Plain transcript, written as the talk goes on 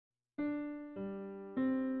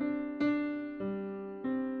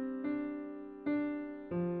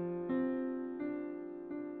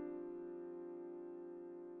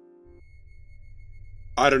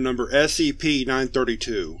Item Number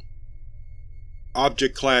SCP-932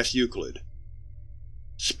 Object Class Euclid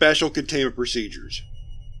Special Containment Procedures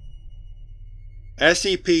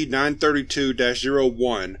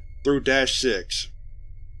SCP-932-01 through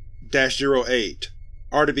 -6-08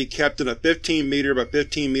 are to be kept in a 15 m by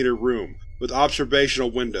 15 m room with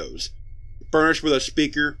observational windows, furnished with a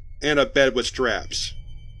speaker and a bed with straps.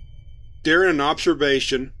 During an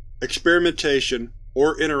observation, experimentation,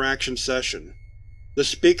 or interaction session, the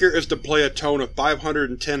speaker is to play a tone of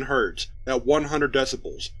 510 Hz at 100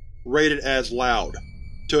 dB, rated as loud,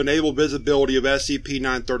 to enable visibility of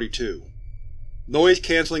SCP-932.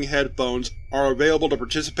 Noise-canceling headphones are available to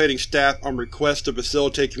participating staff on request to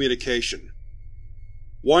facilitate communication.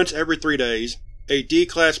 Once every 3 days, a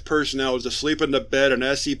D-Class personnel is to sleep in the bed in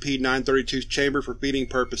SCP-932's chamber for feeding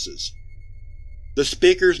purposes. The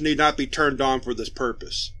speakers need not be turned on for this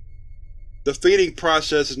purpose. The feeding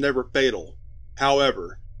process is never fatal.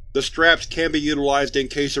 However, the straps can be utilized in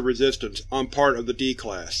case of resistance on part of the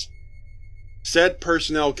D-Class. Said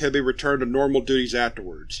personnel can be returned to normal duties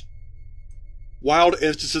afterwards. Wild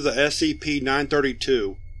instances of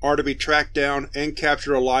SCP-932 are to be tracked down and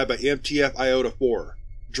captured alive by MTF-IOTA-4,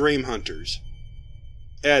 Dream Hunters.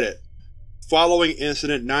 Edit. Following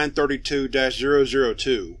Incident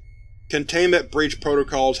 932-002, containment breach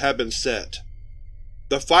protocols have been set.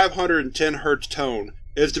 The 510 Hz tone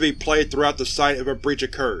is to be played throughout the site if a breach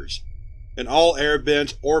occurs, and all air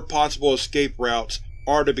vents or possible escape routes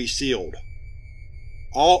are to be sealed.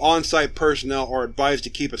 All on-site personnel are advised to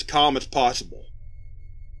keep as calm as possible.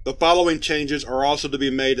 The following changes are also to be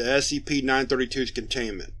made to SCP-932's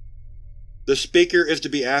containment. The speaker is to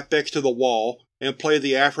be affixed to the wall and play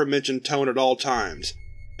the aforementioned tone at all times,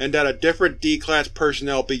 and that a different D-Class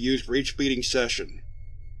personnel be used for each feeding session.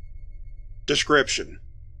 Description: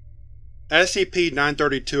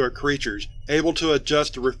 SCP-932 are creatures able to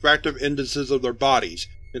adjust the refractive indices of their bodies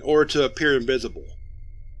in order to appear invisible.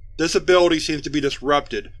 This ability seems to be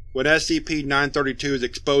disrupted when SCP-932 is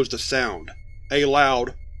exposed to sound. A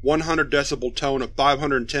loud, 100 dB tone of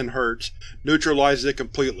 510 Hz neutralizes it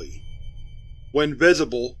completely. When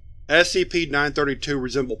visible, SCP-932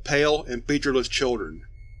 resemble pale and featureless children.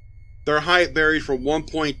 Their height varies from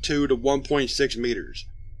 1.2 to 1.6 meters,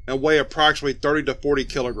 and weigh approximately 30 to 40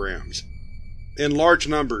 kilograms. In large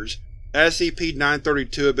numbers,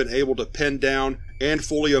 SCP-932 have been able to pin down and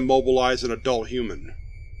fully immobilize an adult human.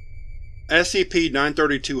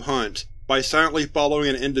 SCP-932 hunts by silently following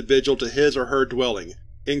an individual to his or her dwelling,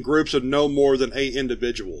 in groups of no more than 8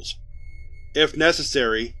 individuals. If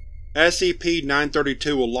necessary,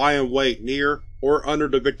 SCP-932 will lie in wait near or under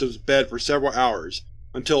the victim's bed for several hours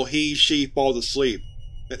until he/she falls asleep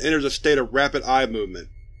and enters a state of rapid eye movement,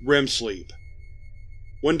 REM sleep.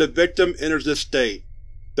 When the victim enters this state,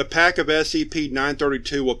 the pack of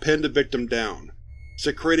SCP-932 will pin the victim down,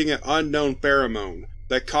 secreting an unknown pheromone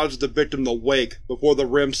that causes the victim to wake before the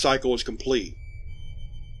REM cycle is complete.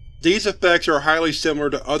 These effects are highly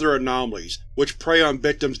similar to other anomalies which prey on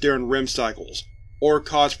victims during REM cycles, or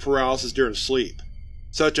cause paralysis during sleep,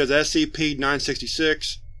 such as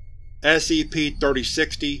SCP-966,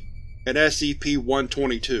 SCP-3060, and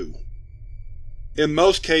SCP-122. In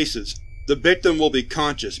most cases, the victim will be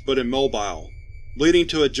conscious but immobile, leading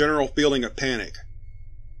to a general feeling of panic.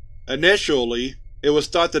 Initially, it was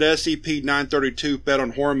thought that SCP-932 fed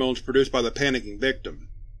on hormones produced by the panicking victim,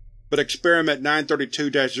 but Experiment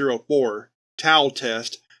 932-04 Towel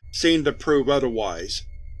Test seemed to prove otherwise.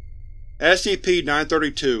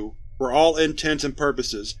 SCP-932, for all intents and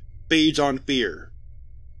purposes, feeds on fear.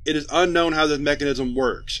 It is unknown how this mechanism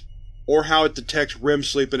works, or how it detects REM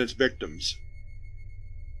sleep in its victims.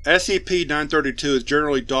 SCP-932 is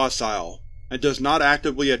generally docile, and does not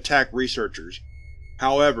actively attack researchers.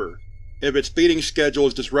 However, if its feeding schedule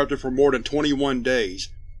is disrupted for more than 21 days,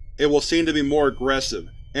 it will seem to be more aggressive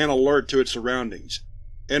and alert to its surroundings,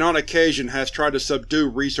 and on occasion has tried to subdue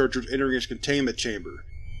researchers entering its containment chamber,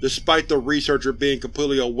 despite the researcher being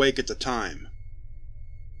completely awake at the time.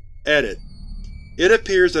 Edit. It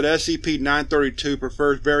appears that SCP-932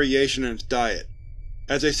 prefers variation in its diet,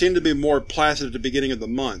 as they seem to be more placid at the beginning of the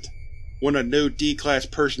month, when a new D-Class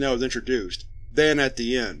personnel is introduced, than at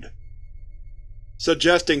the end.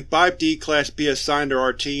 Suggesting 5 D-Class be assigned to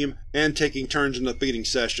our team and taking turns in the feeding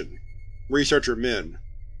session. Researcher Min.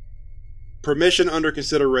 Permission under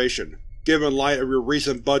consideration, given light of your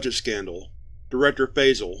recent budget scandal. Director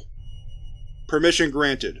Faisal. Permission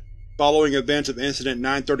granted, following events of Incident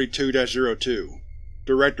 932-02.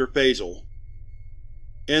 Director Faisal.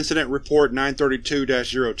 Incident Report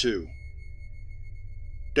 932-02.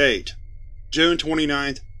 Date: June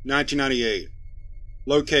 29, 1998.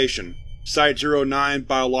 Location: Site-09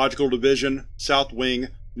 Biological Division, South Wing,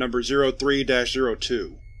 No.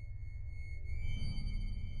 03-02.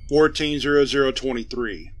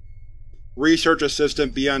 14-0023. Research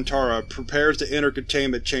Assistant Biantara prepares to enter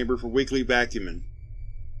containment chamber for weekly vacuuming.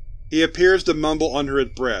 He appears to mumble under his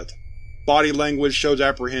breath. Body language shows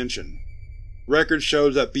apprehension. Record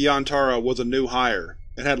shows that Biantara was a new hire,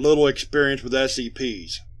 and had little experience with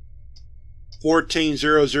SCPs.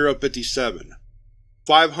 14-0057.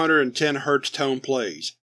 510 Hz tone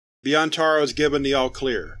plays. Biantara is given the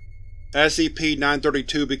all-clear.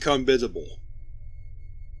 SCP-932 become visible.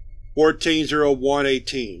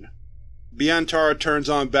 14-0118. Biantara turns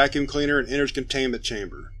on vacuum cleaner and enters containment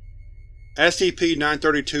chamber.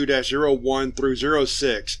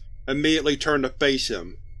 SCP-932-01-06 immediately turn to face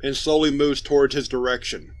him, and slowly moves towards his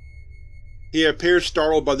direction. He appears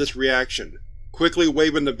startled by this reaction, quickly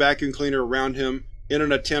waving the vacuum cleaner around him in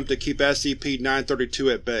an attempt to keep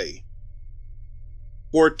SCP-932 at bay.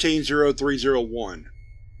 14-0301.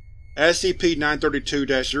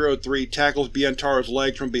 SCP-932-03 tackles Biantara's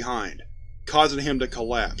legs from behind, causing him to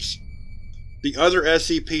collapse. The other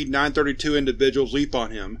SCP-932 individuals leap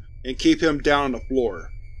on him and keep him down on the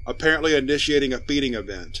floor, apparently initiating a feeding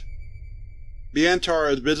event.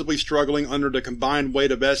 Biantara is visibly struggling under the combined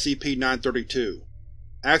weight of SCP-932,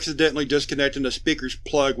 accidentally disconnecting the speaker's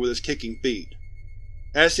plug with his kicking feet.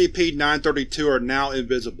 SCP-932 are now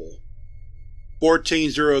invisible.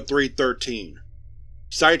 14-0313.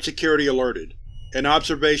 Site security alerted, and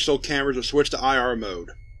observational cameras are switched to IR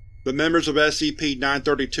mode, but members of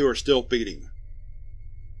SCP-932 are still feeding.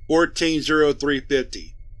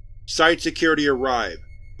 14-0350. Site security arrive,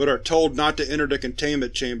 but are told not to enter the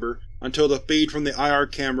containment chamber until the feed from the IR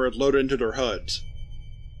camera is loaded into their HUDs.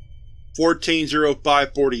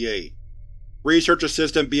 14-0548. Research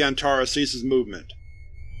Assistant Biantara ceases movement.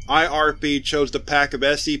 IR feed shows the pack of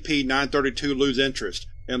SCP-932 lose interest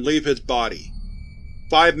and leave his body.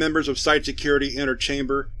 5 members of Site Security enter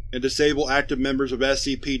chamber and disable active members of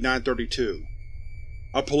SCP-932.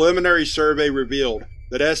 A preliminary survey revealed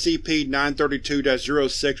that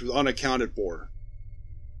SCP-932-06 was unaccounted for.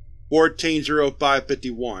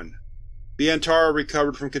 14-0551. Biantara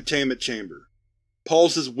recovered from containment chamber.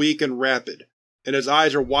 Pulse is weak and rapid, and his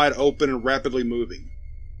eyes are wide open and rapidly moving.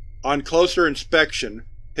 On closer inspection,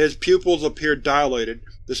 his pupils appear dilated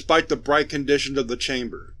despite the bright conditions of the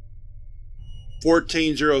chamber.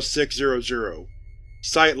 14-0600.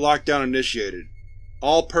 Site lockdown initiated.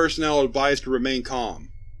 All personnel advised to remain calm.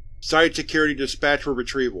 Site security dispatched for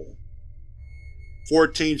retrieval.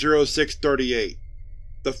 14-0638.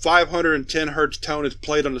 The 510 Hz tone is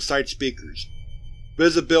played on the site speakers.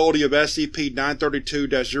 Visibility of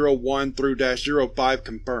SCP-932-01-05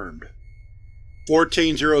 confirmed.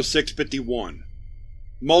 14-0651.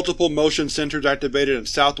 Multiple motion sensors activated in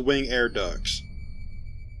South Wing air ducts.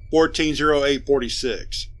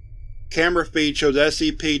 14-0846. Camera feed shows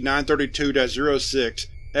SCP-932-06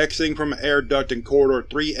 exiting from an air duct in Corridor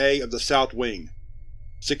 3A of the South Wing.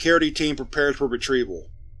 Security team prepares for retrieval.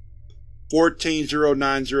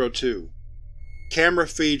 14-0902. Camera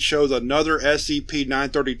feed shows another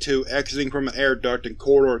SCP-932 exiting from an air duct in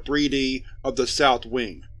Corridor 3D of the South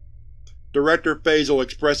Wing. Director Faisal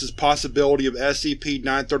expresses possibility of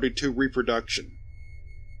SCP-932 reproduction.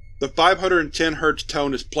 The 510 Hz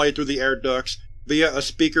tone is played through the air ducts via a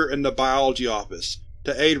speaker in the biology office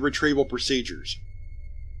to aid retrieval procedures.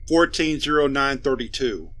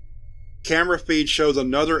 14-0932. Camera feed shows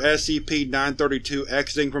another SCP-932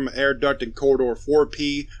 exiting from an air duct in Corridor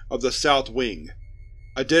 4P of the South Wing.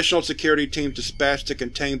 Additional security teams dispatched to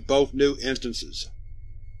contain both new instances.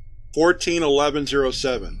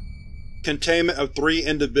 14-1107. Containment of 3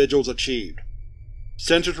 individuals achieved.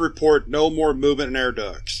 Sensors report no more movement in air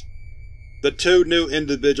ducts. The 2 new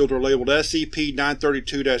individuals are labeled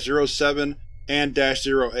SCP-932-07 and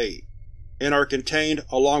 -08, and are contained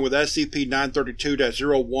along with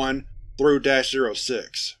SCP-932-01 through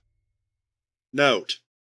 -06. Note: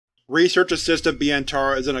 Research Assistant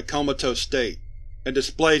Biantara is in a comatose state, and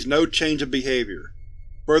displays no change in behavior.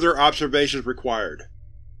 Further observations required.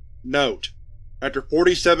 Note: After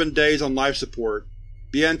 47 days on life support,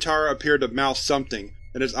 Biantara appeared to mouth something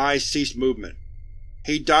and his eyes ceased movement.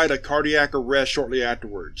 He died of cardiac arrest shortly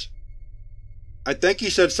afterwards. I think he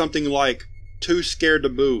said something like, "too scared to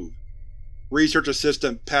move." Research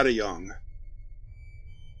Assistant Patayong.